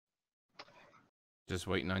Just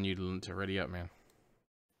waiting on you to ready up, man.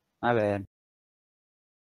 My bad.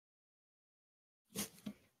 It's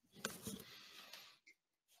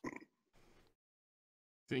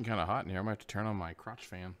getting kind of hot in here. I might have to turn on my crotch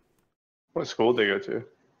fan. What school did they go to?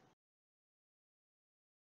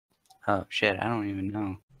 Oh shit, I don't even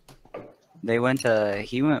know. They went to.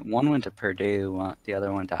 One went to Purdue. The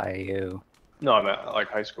other went to IU. No, I meant like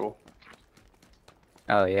high school.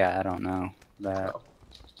 Oh yeah, I don't know that.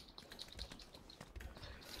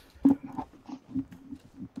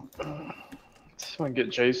 Just want to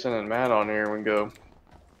get Jason and Matt on here and we can go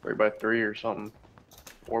 3x3 or something.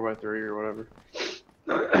 4x3 or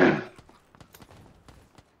whatever.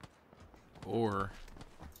 Or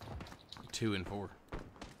 2 and 4.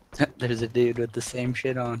 There's a dude with the same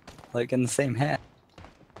shit on, like in the same hat.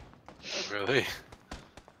 Really?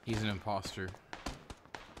 He's an imposter.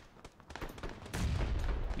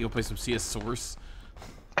 You gonna play some CS Source?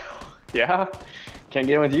 Yeah, can't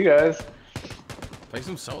get in with you guys. Play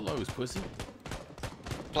some solos, pussy.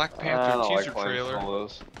 Black I Panther don't teaser like playing trailer.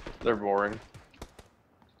 solos. They're boring.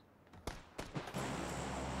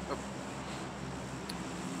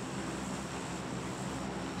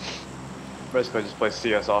 Basically, just play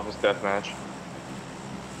CS Office Deathmatch.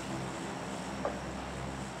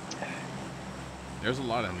 There's a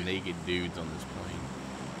lot of naked dudes on this plane.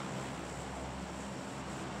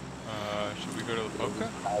 Should we go to the Boca?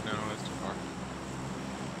 No, that's too far.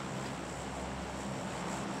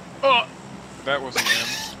 Oh! That wasn't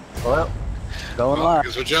him. Well, going Well, I live.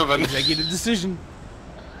 guess we're jumping. Executive decision.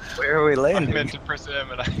 Where are we I landing? meant to press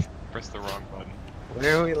M and I pressed the wrong button.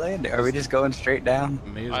 Where are we landing? Are we just going straight down?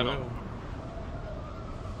 May as I well. don't know.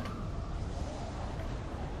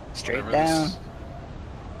 Straight Whatever, down.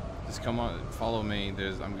 Just come on, follow me.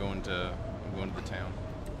 I'm going to the town.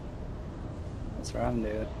 That's what I'm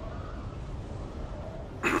doing.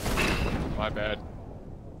 My bad.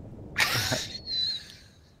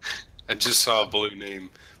 I just saw a blue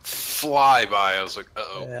name fly by. I was like,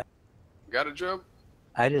 uh-oh. Yeah. Got a jump?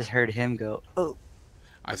 I just heard him go, oh.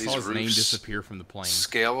 I Are saw these his name roofs disappear from the plane.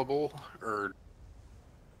 Scalable or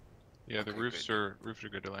Yeah, the Okay, roofs are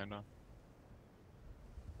good to land on.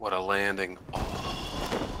 what a landing?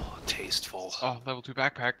 Oh, tasteful. Oh, level 2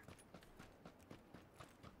 backpack.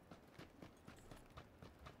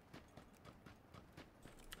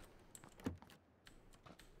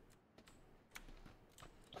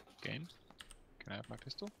 Game? Can I have my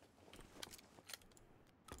pistol?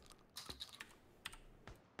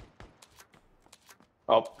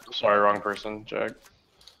 Oh, sorry, wrong person, Jack.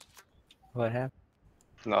 What happened?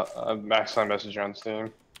 Not Max on message on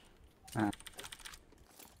Steam.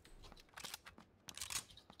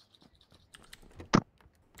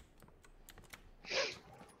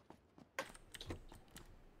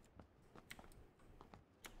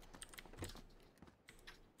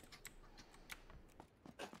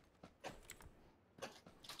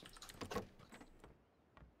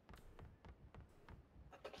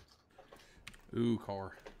 Ooh,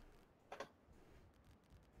 car.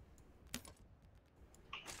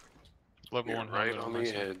 Level You're 1 right helmet on my the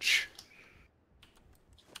side. edge.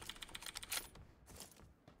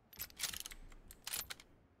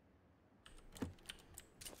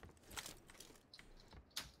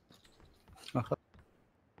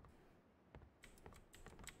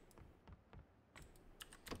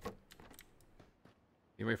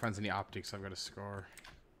 Anybody finds any optics? I've got a scar.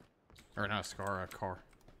 Or not a scar, a car.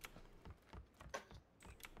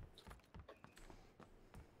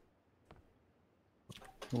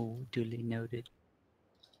 Oh, duly noted.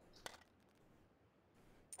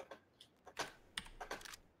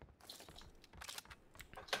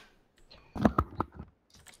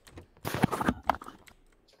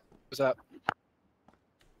 What's up?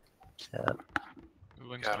 So,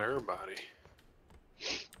 Moving Got south. everybody.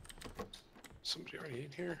 Somebody already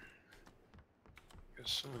in here?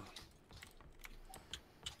 Guess so.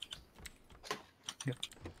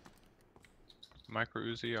 Micro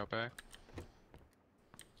Uzi out back.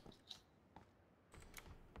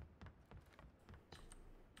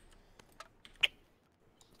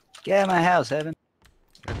 get out of my house, Evan.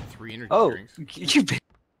 Got 3 energy Oh, drinks. you big.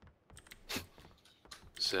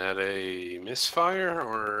 Is that a misfire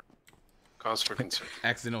or cause for concern?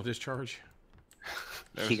 Accidental discharge.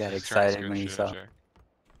 That He was got just trying to excited scare when the he shit out saw- of Jack.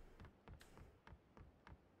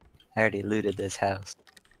 I already looted this house.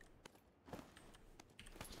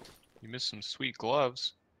 You missed some sweet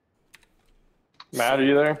gloves. Matt, are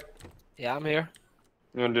you there? Yeah, I'm here.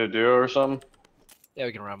 You want to do a duo or something? Yeah,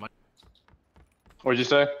 we can run one. What'd you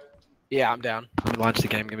say? Yeah, I'm down. Let me launch the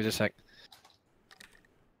game. Give me just a sec.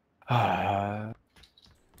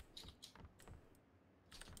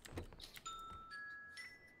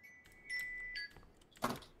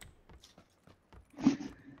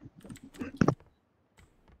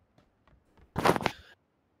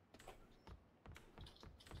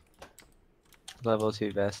 Level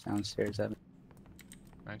 2 vest downstairs.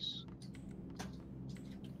 Nice.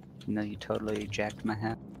 No, you totally jacked my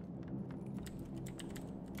hat.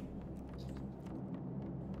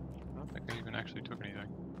 I don't think I even actually took anything.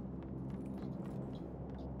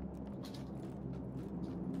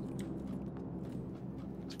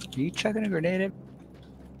 Are you chucking a grenade at?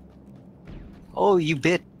 Oh, you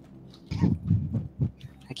bit.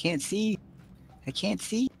 I can't see. I can't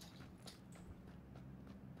see.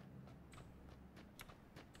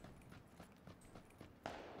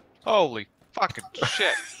 Holy fucking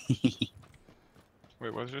shit!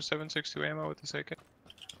 Wait, was there 7.62 ammo with this AK?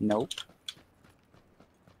 Nope.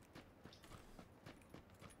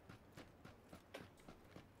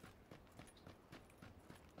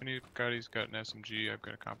 Anybody's got an SMG, I've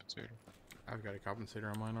got a compensator. I've got a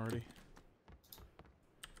compensator on mine already.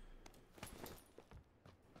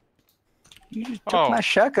 You just took Oh. my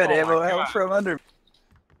shotgun Oh my ammo out God. from under.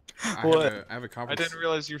 I What? have a I compensator. didn't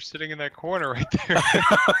realize you were sitting in that corner right there.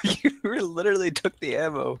 You literally took the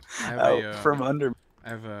ammo I have out a from under. I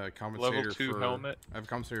have a compensator Level 2 for helmet. I have a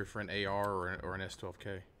compensator for an AR or an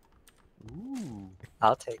S12K. Ooh.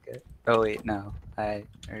 I'll take it. Oh wait, no. I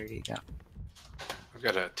already got. I've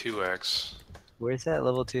got a 2X. Where's that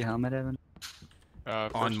level 2 helmet, Evan? On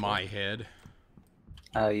First my one. head.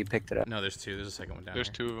 Oh, you picked it up. No, there's two. There's a second one down There's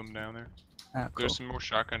there. 2 of them down there. Oh, cool. There's some more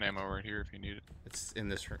shotgun ammo right here if you need it. It's in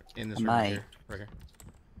this room. In this Am room right I- here. Right here.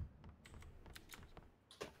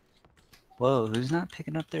 Whoa, who's not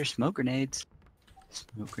picking up their smoke grenades?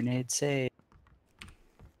 Smoke grenade save.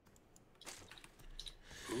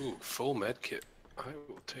 Ooh, full med kit. I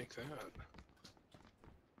will take that.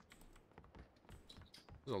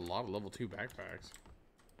 There's a lot of level 2 backpacks.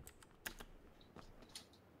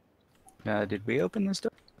 Did we open this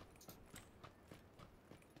door?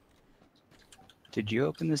 Did you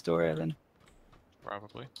open this door, Evan?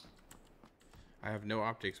 Probably. I have no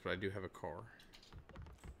optics, but I do have a car.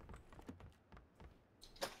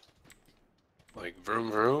 Like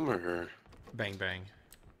vroom vroom or Bang bang.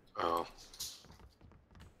 oh,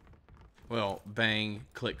 Well, bang,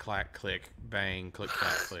 click clack click, bang, click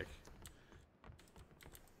clack click.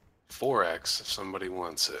 4X if somebody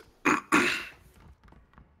wants it. I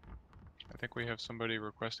think we have somebody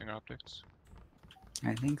requesting optics.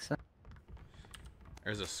 I think so.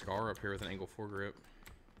 There's a scar up here with an angle 4 grip.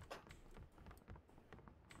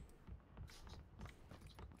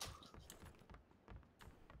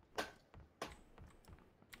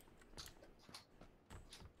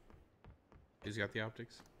 Who's got the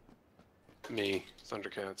optics? Me,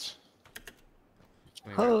 Thundercats. Let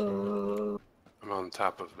me back to it. Oh, I'm on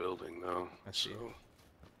top of building though. I see. So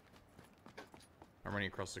I'm running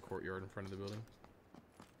across the courtyard in front of the building.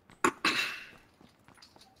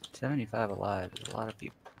 75 alive. There's a lot of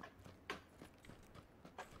people.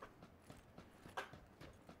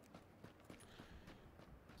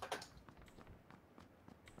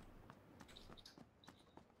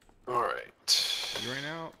 alright. You ran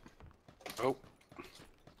out? Oh.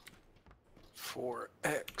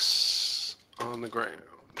 4X on the ground.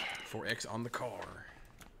 4X on the car.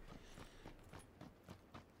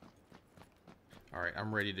 Alright,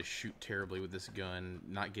 I'm ready to shoot terribly with this gun,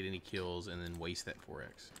 not get any kills, and then waste that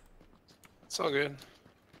 4X. It's all good.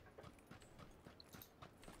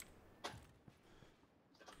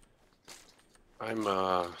 I'm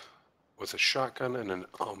with a shotgun and an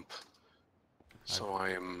ump. So I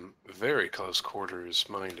am very close quarters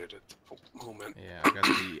minded at the moment. Yeah, I got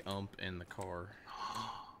the ump and the car.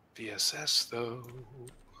 VSS though.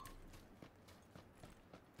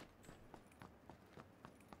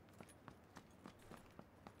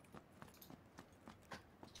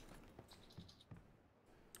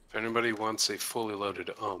 If anybody wants a fully loaded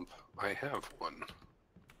ump, I have one.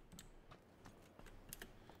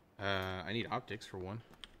 I need optics for one.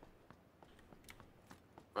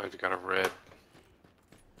 I've got a red.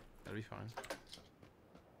 That'll be fine.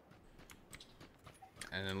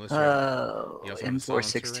 And unless you have, Oh, you also have a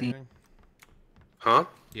silencer or M416. anything? Huh?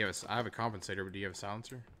 You have a s I have a compensator, but do you have a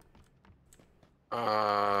silencer?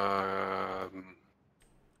 I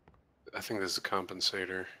think this is a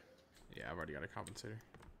compensator. Yeah, I've already got a compensator.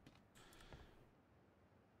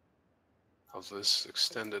 How's this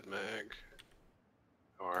extended mag?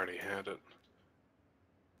 Oh, I already had it.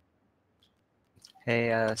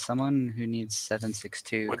 Hey, someone who needs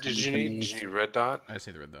 762. What did come you to need? me. Did you need red dot? I just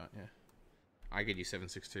need the red dot, yeah. I get you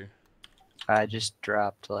 762. I just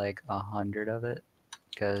dropped like 100 of it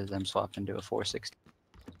because I'm swapping to a 460.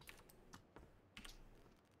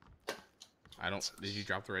 I don't. Did you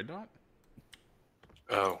drop the red dot?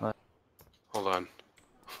 Oh. What? Hold on.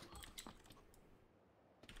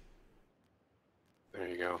 There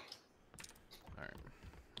you go.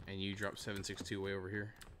 And you drop 7.62 way over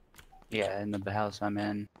here. Yeah, in the house I'm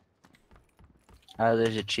in.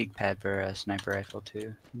 There's a cheek pad for a sniper rifle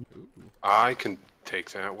too. Ooh. I can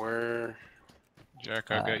take that. Where?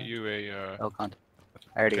 Jack, I've got you a Oh, contact.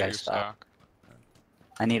 I already got your a stock. stock.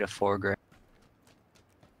 I need a 4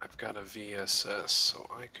 I've got a VSS, so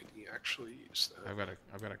I could actually use that.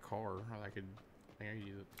 I've got a car. I could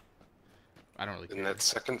use it. I don't really care. In that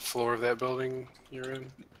second floor of that building you're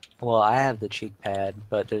in? Well, I have the cheek pad,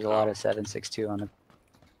 but there's a lot Oh. of 7.62 on the.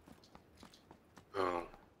 Oh.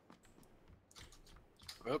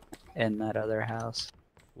 Up. In that other house.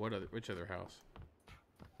 Which other house?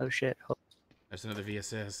 Oh shit. Oh, That's another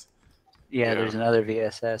VSS. yeah, there's Yeah. another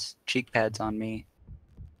VSS. Cheek pads on me.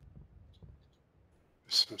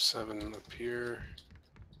 Some 7 up here.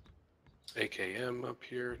 AKM up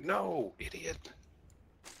here. No, idiot.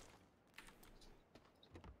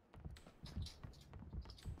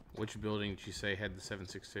 Which building did you say had the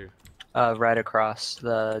 7.62? Right across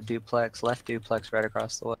the duplex, left duplex, right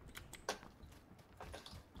across the way.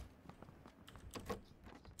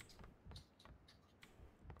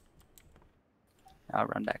 I'll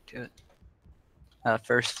run back to it.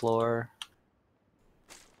 First floor.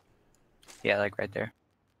 Yeah, like right there.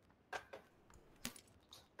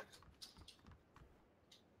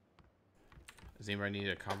 Does anybody need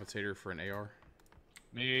a compensator for an AR?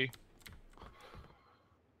 Me.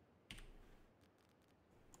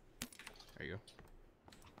 There you go.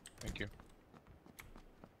 Thank you.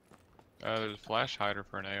 There's a flash hider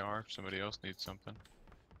for an AR if somebody else needs something.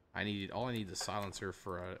 All I need is a silencer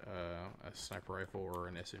for a sniper rifle or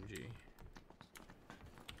an SMG.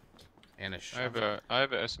 And a I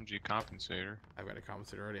have a SMG compensator. I've got a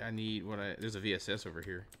compensator already. There's a VSS over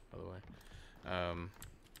here, by the way.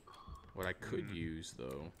 What I could use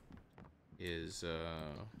though is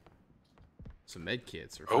some med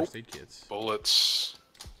kits or first aid kits. Bullets.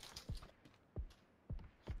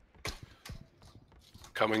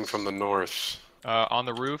 Coming from the north. On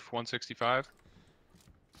the roof, 165.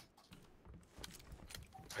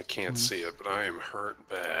 I can't see it, but I am hurt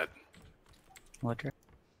bad. What?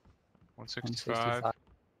 165.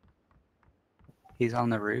 He's on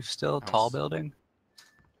the roof still? Tall House. building?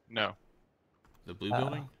 No. The blue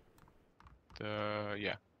building?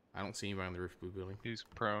 Yeah. I don't see anybody on the roof of blue building. He's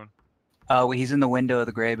prone. Oh, he's in the window of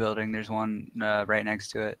the gray building. There's one right next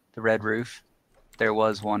to it. The red roof. There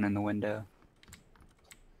was one in the window.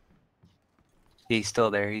 He's still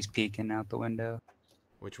there. He's peeking out the window.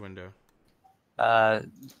 Which window?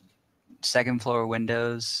 Second floor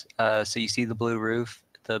windows. So you see the blue roof,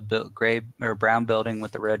 the gray or brown building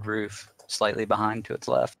with the red roof slightly behind to its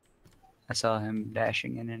left. I saw him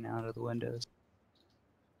dashing in and out of the windows.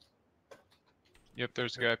 Yep,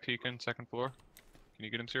 there's a guy peeking, second floor. Can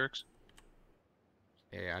you get him, Cyrix?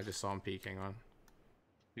 Yeah, I just saw him peeking on.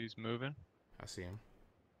 He's moving. I see him.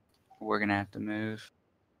 We're gonna have to move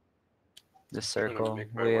this I'm gonna circle.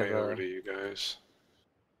 make my We way have over a, to you guys.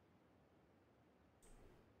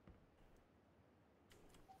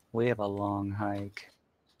 we have a long hike.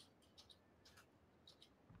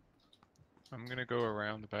 I'm gonna go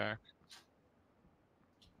around the back.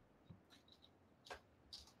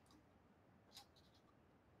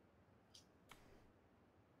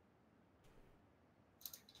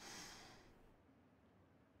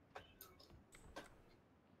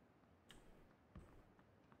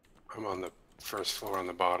 I'm on the first floor on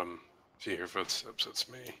the bottom. If you hear footsteps, it's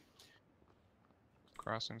me.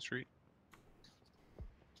 Crossing the street.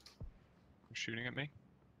 They're shooting at me.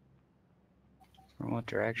 From what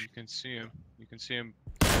You direction? can see him. You can see him.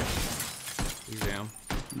 He's down.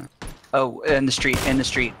 Oh, in the street, in the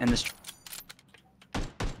street, in the street.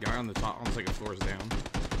 Guy on the second floor is down.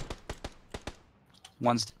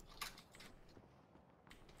 One's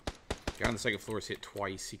Guy on the second floor is hit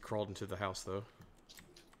twice. He crawled into the house though.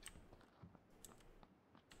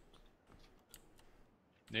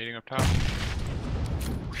 Nading up top.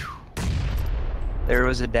 there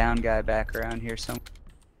was a down guy back around here somewhere.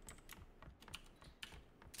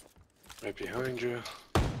 Right behind you.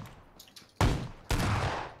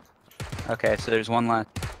 Okay, so there's one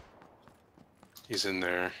left. He's in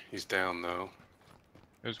there. He's down though.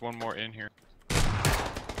 There's one more in here.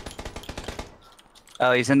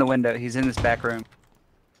 Oh, he's in the window. He's in this back room.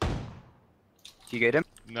 Did you get him?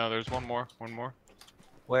 No, there's one more. One more.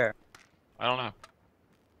 Where? I don't know.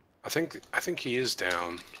 I think he is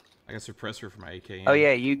down. I got suppressor for my AK. Oh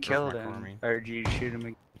yeah, you for killed my car, I him. mean. Or did you shoot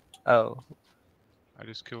him? Oh, I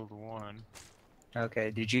just killed one.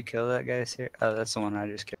 okay. Did you kill that guy here? Oh, that's the one I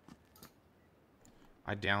just killed.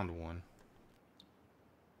 I downed one.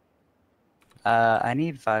 I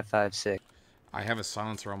need 5.56. I have a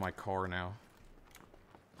silencer on my car now.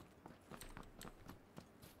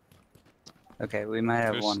 Okay, we might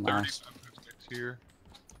have There's one 30 last. 556 here.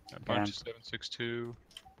 A bunch of 762.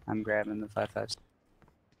 I'm grabbing the 5.56.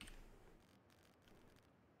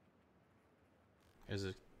 Is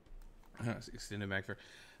it extended back there?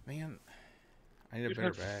 Man, I need a Dude better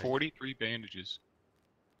had bag. 43 bandages.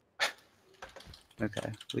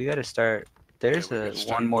 Okay, we gotta start. There's we gotta a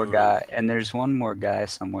start one more moving. guy, and there's one more guy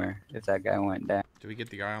somewhere. If that guy went down, Do we get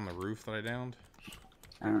the guy on the roof that I downed?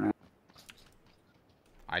 I don't know.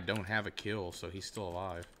 I don't have a kill, so he's still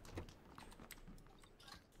alive.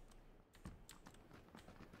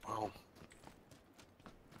 Well,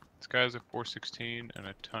 This guy has a 416 and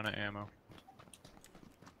a ton of ammo.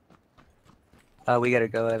 We gotta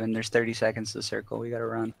go, Evan. There's 30 seconds to circle. We gotta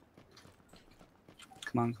run.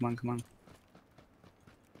 Come on, come on, come on.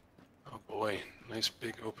 oh boy, nice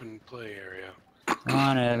big open play area. Come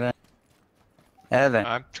on, Evan. Evan.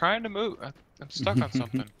 I'm trying to move. I'm stuck on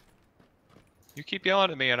something. You keep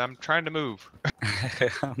yelling at me, and I'm trying to move.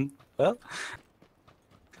 Well,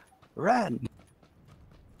 run.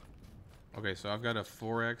 Okay, so I've got a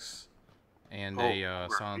 4X and Oh, a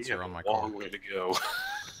we silencer have on my a car. long way to go.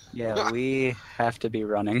 Yeah, we have to be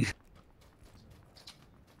running.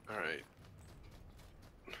 All right.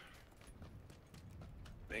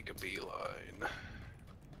 Make a beeline.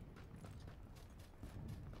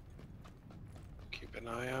 Keep an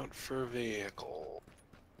eye out for vehicles.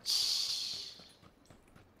 Is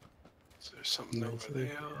there something over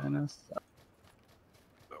there? No.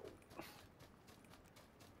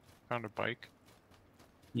 Found a bike.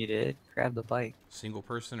 You did? Grab the bike. Single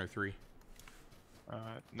person or 3?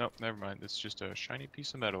 Nope, never mind. It's just a shiny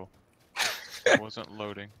piece of metal. It wasn't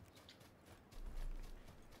loading.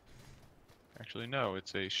 Actually, no,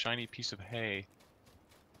 it's a shiny piece of hay.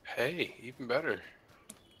 Hey, even better.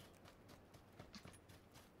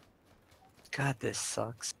 God, this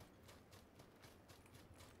sucks.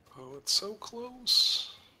 Oh, it's so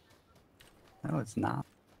close. No, it's not.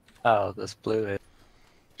 Oh, this blue is.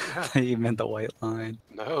 You meant the white line.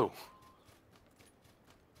 No.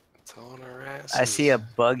 It's on our asses. I see a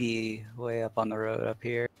buggy way up on the road up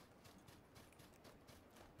here.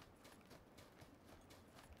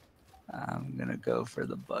 I'm gonna go for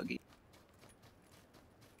the buggy.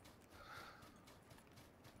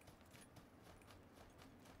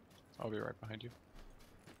 I'll be right behind you.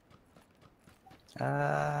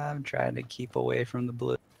 I'm trying to keep away from the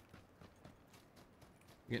blue.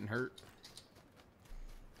 Getting hurt?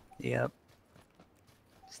 Yep.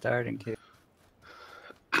 Starting to.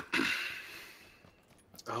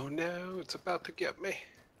 Oh no, it's about to get me.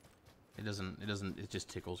 It just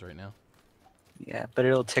tickles right now. Yeah, but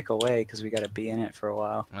it'll tick away because we gotta be in it for a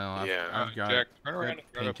while. Well, I've, Yeah. I've got Jack, turn around and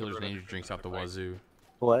drive up the painkillers road. and energy drinks out the Bike. wazoo.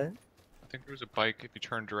 What? I think there's a bike if you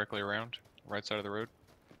turn directly around, right side of the road.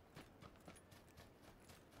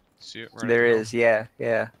 See it? Right There up the is, yeah,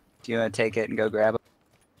 yeah. Do you want to take it and go grab it?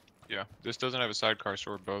 hill? Yeah, this doesn't have a sidecar,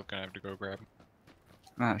 so we're both gonna have to go grab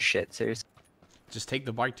 'em. Oh shit, seriously. Just take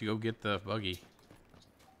the bike to go get the buggy.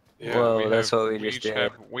 Yeah. Whoa, we that's have- what we just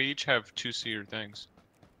did. We each have 2-seater things.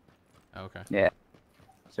 Okay.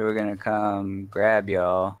 So we're gonna come grab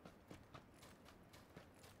y'all.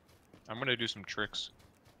 I'm gonna do some tricks.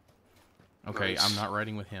 Okay, Nice. I'm not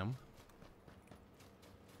riding with him.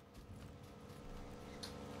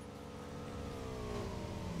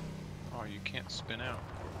 Oh, you can't spin out.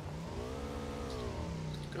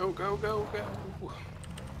 Go, go, go, go.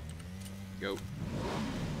 Go.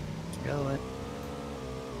 Going.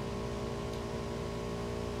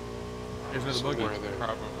 There's another buggy. Somewhere there.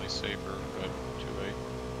 Probably safer, but too late.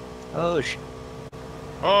 Oh shit.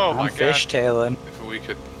 Oh I'm my god! fishtailing. If we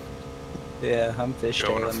could Yeah, I'm go in a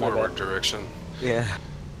fishtailing. My forward bad. direction. Yeah.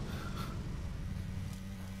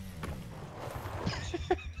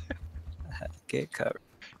 Get covered.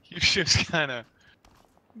 You just kind of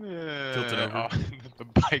Tilted over. the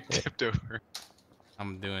bike tipped over.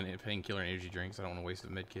 I'm doing painkiller and energy drinks. I don't want to waste the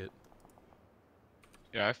med kit.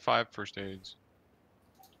 Yeah, I have 5 first aids.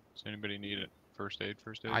 Does anybody need it? First aid,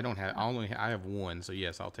 first aid? I don't have. I have 1, so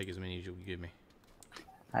yes, I'll take as many as you give me.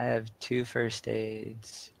 I have 2 first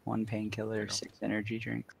aids, 1 painkiller, go. 6 energy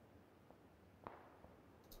drinks.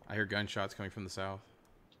 I hear gunshots coming from the south.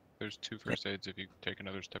 There's 2 first aids if you take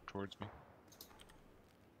another step towards me.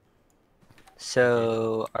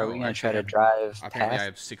 So, are we Oh, gonna actually, try to drive Apparently, I past?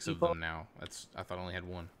 have 6 people? of them now. I thought I only had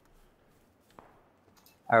 1.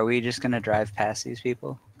 Are we just gonna drive past these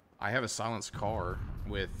people? I have a silenced car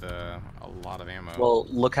with a lot of ammo. Well,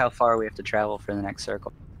 look how far we have to travel for the next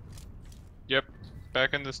circle. Yep,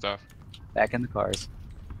 back in the stuff. Back in the cars.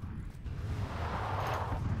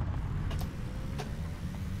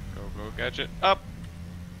 Go, go, gadget, up!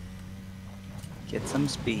 Get some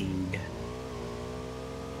speed.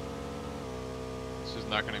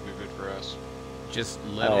 not gonna be good for us. Just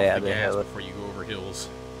let Oh, off yeah, the the gas hill. before you go over hills.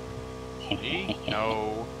 Me?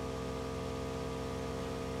 No.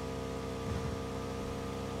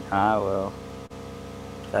 I will.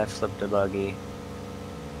 I flipped a buggy.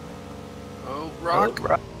 Oh, rock! Oh,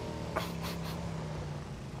 rock.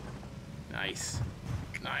 Nice.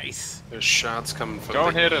 Nice. There's shots coming from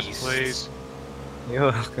Don't the hit us, east. please.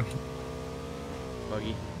 You're welcome.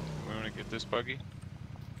 Buggy. We want to get this buggy.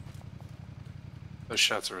 Those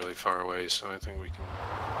shots are really far away, so I think we can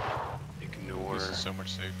ignore. This is so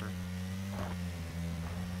much safer.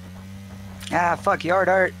 Ah, fuck, yard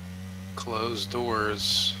art. Closed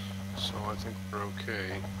doors, so I think we're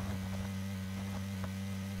okay.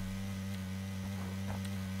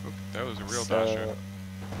 Oop, that was a real So, Dasha.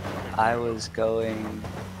 I was going.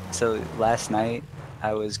 So last night,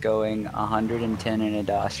 I was going 110 in a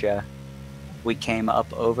Dacia. We came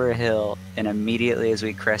up over a hill, and immediately as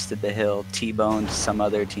we crested the hill, T-boned some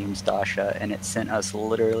other team's Dacia, and it sent us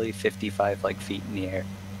literally 55 feet in the air.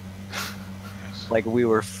 Like we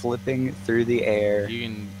were flipping through the air You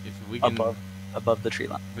can, if we can, above the tree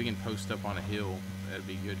line. if we can post up on a hill, that'd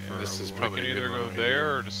be good for. this is our- We probably can a good either one go right there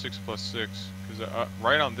here. or to 6+6. Because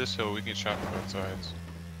right on this hill, we can get shot from both sides.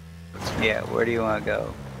 Yeah, where do you want to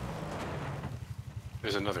go?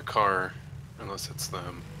 There's another car, unless it's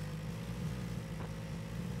them.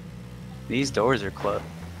 These doors are closed.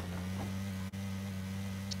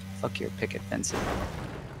 Fuck your picket fencing.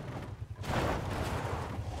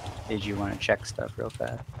 Did you want to check stuff real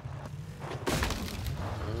fast?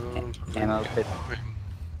 Ammo pit.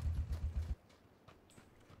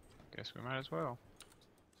 Guess we might as well.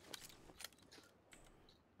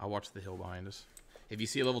 I'll watch the hill behind us. If you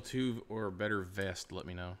see a level 2 or better vest, let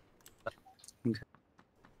me know.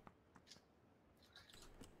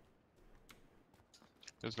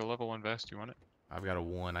 There's the level 1 vest. You want it? I've got a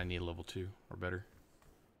 1. I need a level 2 or better.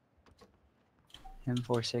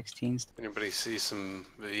 M416s. Anybody see some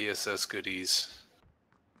VSS goodies?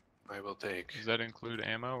 I will take. Does that include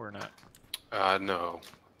ammo or not? No.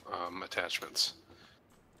 Attachments.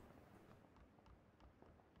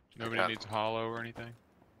 Nobody got- needs hollow or anything?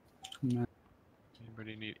 No.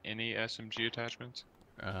 Anybody need any SMG attachments?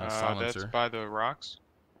 That's Silencer. by the rocks.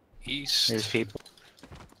 East There's people.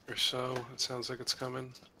 or so. It sounds like it's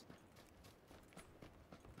coming.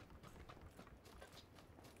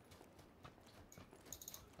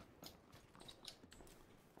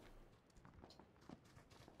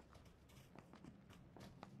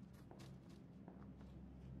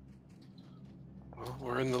 Well,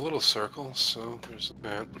 we're in the little circle, so there's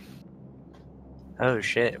that. Oh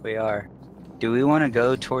shit, we are. Do we want to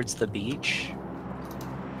go towards the beach?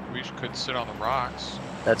 We could sit on the rocks.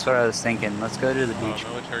 That's what I was thinking. Let's go to the beach.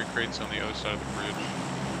 Military crates on the other side of the bridge.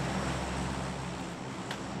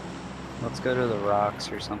 Let's go to the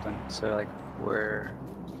rocks or something. So we're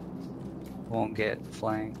won't get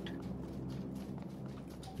flanked.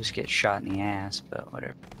 Just get shot in the ass, but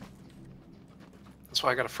whatever. That's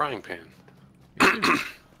why I got a frying pan.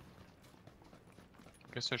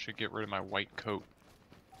 Guess I should get rid of my white coat.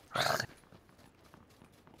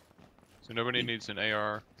 So nobody needs an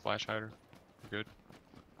AR flash hider. We're good.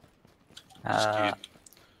 I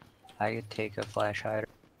could take a flash hider.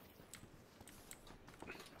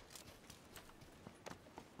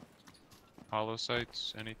 Hollow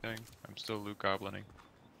sights, anything? I'm still loot goblining.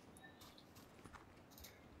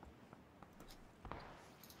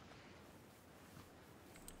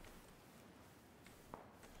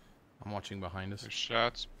 I'm watching behind us. There's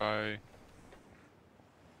shots by. I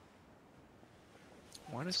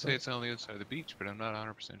want to say it's on the other side of the beach, but I'm not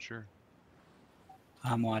 100% sure.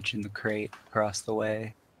 I'm watching the crate across the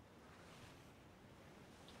way.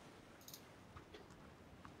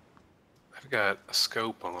 I've got a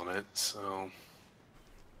scope on it, so.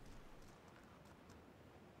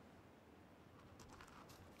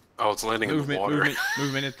 Oh, it's landing in the water.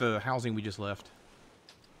 Movement at the housing we just left.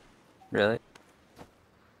 Really?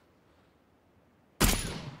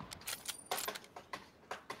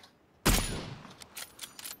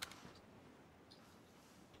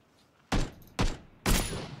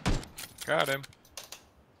 Got him.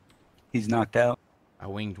 He's knocked out. I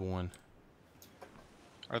winged one.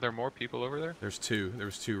 Are there more people over there? There's 2. There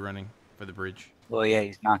was 2 running for the bridge. Well, yeah,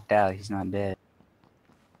 he's knocked out. He's not dead.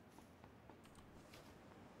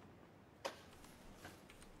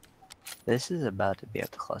 This is about to be a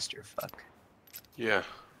clusterfuck. Yeah.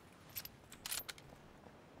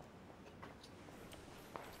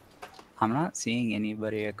 I'm not seeing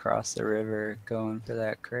anybody across the river going for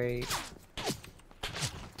that crate.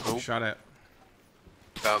 Oh, Shot at.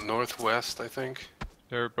 about northwest, I think.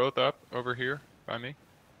 They're both up over here by me.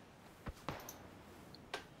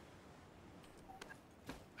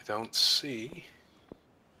 I don't see.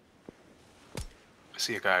 I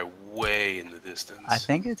see a guy way in the distance. I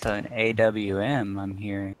think it's an AWM I'm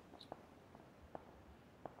hearing.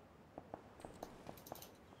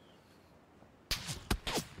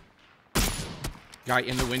 Guy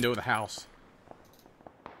in the window of the house.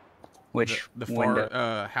 Which the window?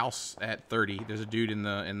 far house at 30. There's a dude in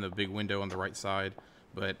the big window on the right side,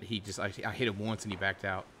 but I hit him once and he backed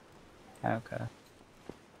out. Okay.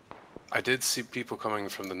 I did see people coming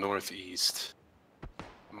from the northeast.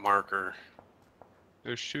 Marker.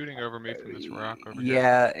 They're shooting over me from this rock over here.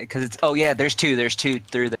 Yeah, because it's. Oh yeah, there's two. There's two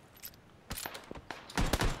through the.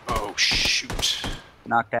 Oh shoot.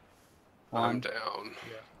 Knocked out. I'm One. down.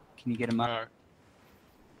 Can you get him up? Uh,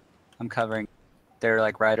 I'm covering. They're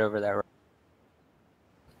like right over that road.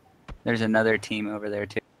 There's another team over there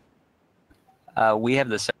too. We have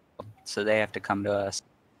the circle, so they have to come to us.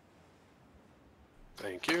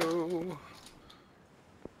 Thank you.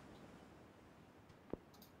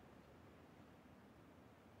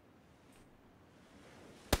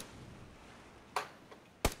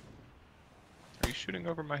 are you shooting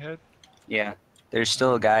over my head? Yeah. There's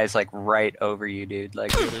still guys like right over you, dude.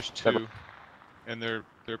 Like Yeah, there's two, and they're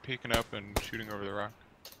peeking up and shooting over the rock.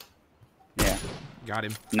 yeah. Got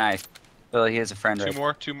him. Nice. Well, he has a friend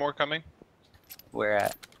right. Two more coming. Where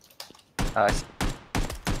at? Us.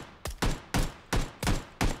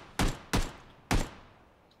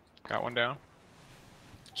 Got one down.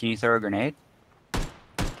 Can you throw a grenade?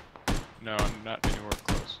 No, I'm not anywhere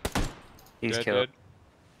close. He's Dead, killed. dead.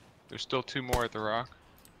 There's still two more at the rock.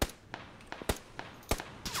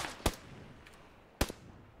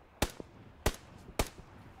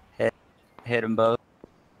 Hit them both.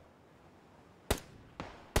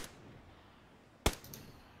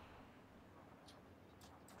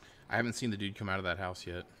 I haven't seen the dude come out of that house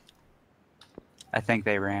yet. I think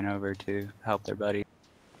they ran over to help their buddy.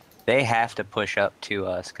 They have to push up to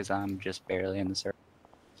us because I'm just barely in the circle.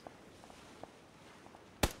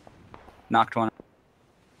 Knocked one.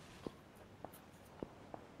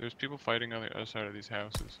 There's people fighting on the other side of these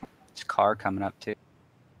houses. There's a car coming up too.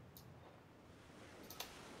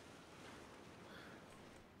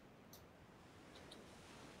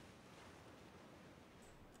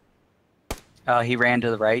 He ran to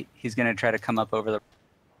the right. He's gonna try to come up over the.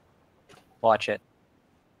 Watch it.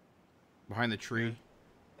 Behind the tree.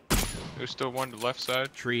 There's still one to the left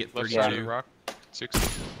side. Tree at Left 32. side of the rock. 60.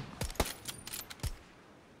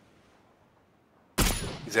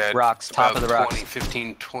 He's at Rocks, top about of the rocks. 20,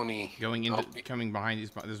 15, 20. Going into, Oh, coming behind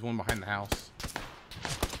these. There's one behind the house.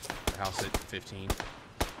 The house at 15.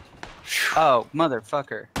 Oh,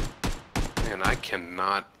 motherfucker. Man, I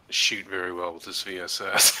cannot shoot very well with this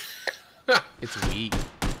VSS. It's weak.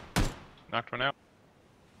 Knocked one out.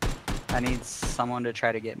 I need someone to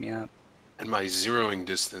try to get me up. And my zeroing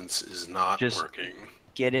distance is not Just- working.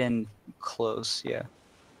 Get in close, yeah.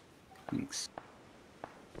 Thanks.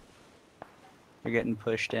 You're getting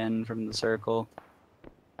pushed in from the circle.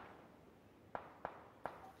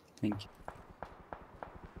 Thank you.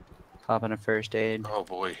 Popping a first aid. Oh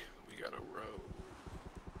boy, we got a row.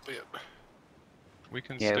 Yep. We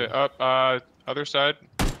can Yeah. stay up. Other side.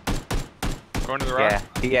 Going to the rock.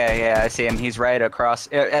 Yeah, I see him. He's right across.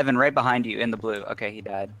 Evan, right behind you in the blue. Okay, he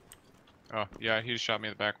died. Oh, yeah, he just shot me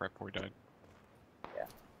in the back right before he died.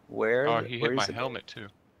 Where? Oh, he hit where's my the- helmet too.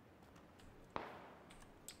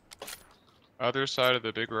 Other side of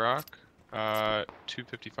the big rock.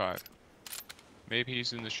 255. Maybe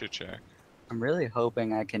he's in the shit shack. I'm really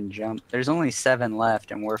hoping I can jump. There's only 7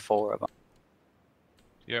 left, and we're 4 of them.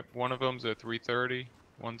 Yep, one of them's at 330.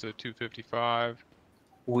 One's at 255.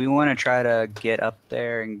 We want to try to get up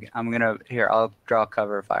there, and I'll draw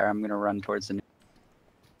cover fire. I'm gonna run towards the.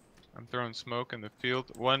 I'm throwing smoke in the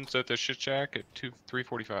field. One's at the shit shack at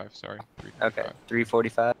 345. Sorry. 345. Okay,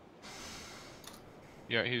 345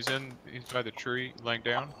 Yeah, he's by the tree, laying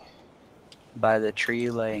down. by the tree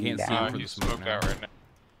laying Can't see him down. for the He's smoke smoked now. out right now.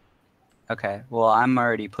 Okay, well I'm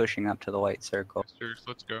already pushing up to the white circle. Serious,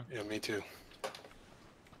 let's go. Yeah, me too.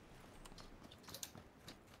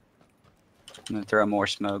 I'm gonna throw more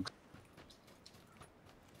smoke.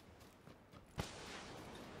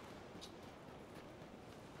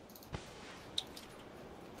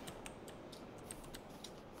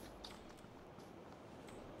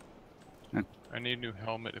 I need a new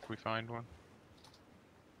helmet if we find one.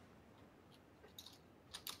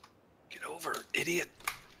 Get over, idiot.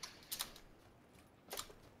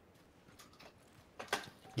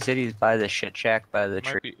 You said he's by the shit shack by the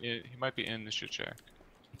tree. He might be in the shit shack.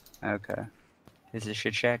 Okay. Is the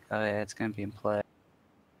shit shack? Oh yeah, it's gonna be in play.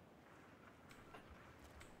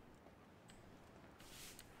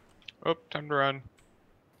 Oh, time to run.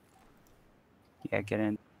 Yeah, get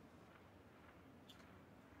in.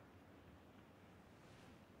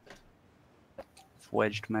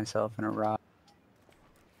 Wedged myself in a rock.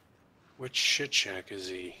 Which shit shack is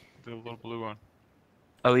he? The little blue one.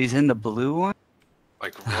 Oh, he's in the blue one?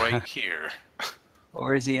 Like right here.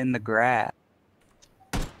 Or is he in the grass?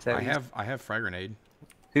 Is that what you- I have frag grenade.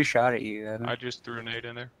 Who shot at you, Evan? I just threw a nade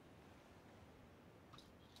in there.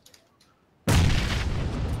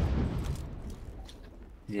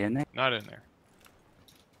 Is he in there? Not in there.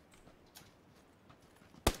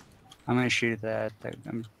 I'm gonna shoot at that.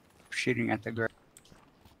 I'm shooting at the grass.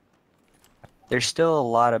 There's still a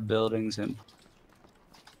lot of buildings in.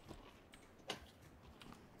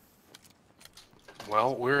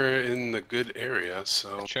 Well, we're in the good area,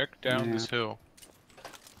 so Check down Yeah. this hill.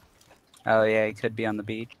 Oh yeah, he could be on the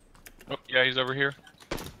beach. Oh, yeah, he's over here.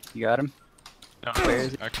 You got him? No, Where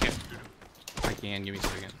is I can't shoot him. I can. Give me a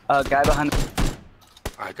second. Guy behind.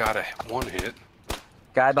 I got a one hit.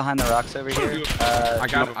 Guy behind the rocks over here. I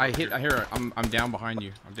got. I hit. I hear. I'm down behind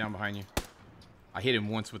you. I'm down behind you. I hit him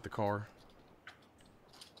once with the car.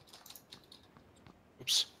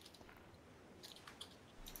 Oops.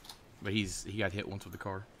 But he got hit once with the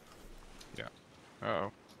car.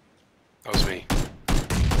 Uh-oh. That was me.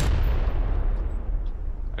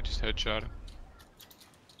 I just headshot him.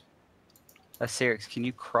 Sirix, can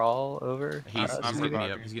you crawl over? He's I'm getting me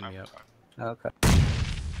reviving up. him. He's getting me I'm up. reviving. Okay.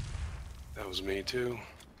 That was me too.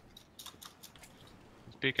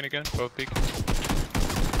 He's peeking again. Both peeking.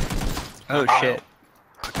 Oh shit.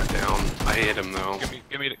 I got down. I hit him though.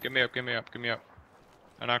 Give me up.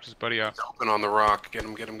 I knocked his buddy out. Open on the rock. Get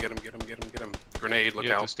him. Grenade, look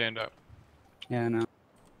You have to out. stand up. Yeah, no.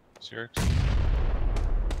 Sirix.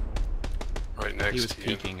 Right next He was to you.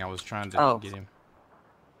 peeking. I was trying to Oh. get him.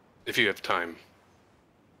 If you have time.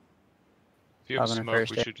 If you have Having a smoke,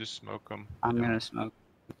 first we hit. should just smoke them. I'm gonna smoke.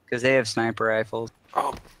 Because they have sniper rifles.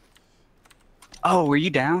 Oh, Oh, were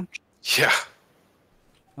you down? yeah.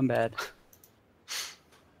 I'm bad.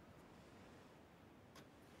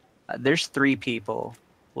 There's 3 people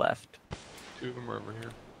left. 2 of them are over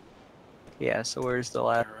here. Yeah, so where's the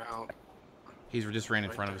last? They're out. He's just ran in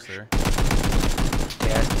Right front of us there. there.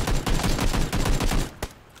 Yeah.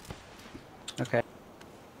 Okay.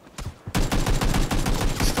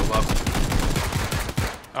 Still up.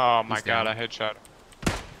 Oh my He's god, down. I headshot him.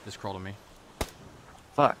 Just crawled on me.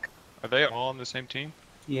 Fuck. Are they all on the same team?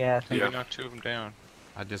 Yeah, I think Yeah. We knocked 2 of them down.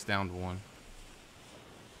 I just downed one.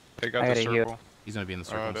 They got I the gotta heal. circle. He's gonna be in the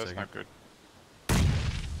circle Oh, in a that's second. not good.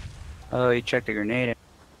 Oh, he checked a grenade. I'm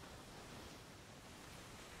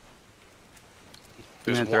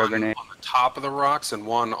There's gonna throw a one grenade. on the top of the rocks and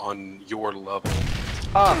one on your level.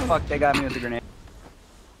 Oh fuck, they got me with the grenade.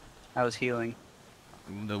 I was healing.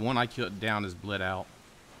 The one I killed down is bled out.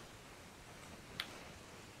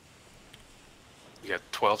 You got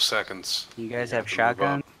 12 seconds. You guys You have to move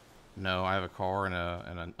shotgun? up. No, I have a car and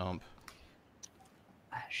an ump.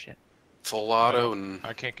 Ah, shit. Full auto, and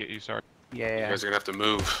I can't get you, sorry. Yeah, you yeah. guys are gonna have to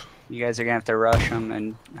move. You guys are gonna have to rush them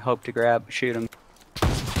and hope to shoot them.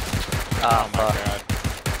 Oh my fuck. god.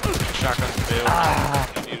 Shotgun failed.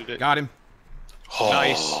 Ah. I needed it. Got him.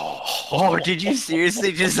 Nice. Oh, did you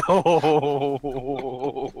seriously just?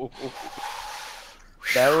 Oh,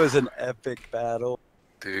 that was an epic battle.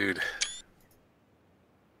 Dude.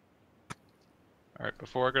 Alright,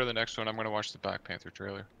 before I go to the next one, I'm gonna watch the Black Panther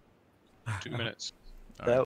trailer. 2 minutes. That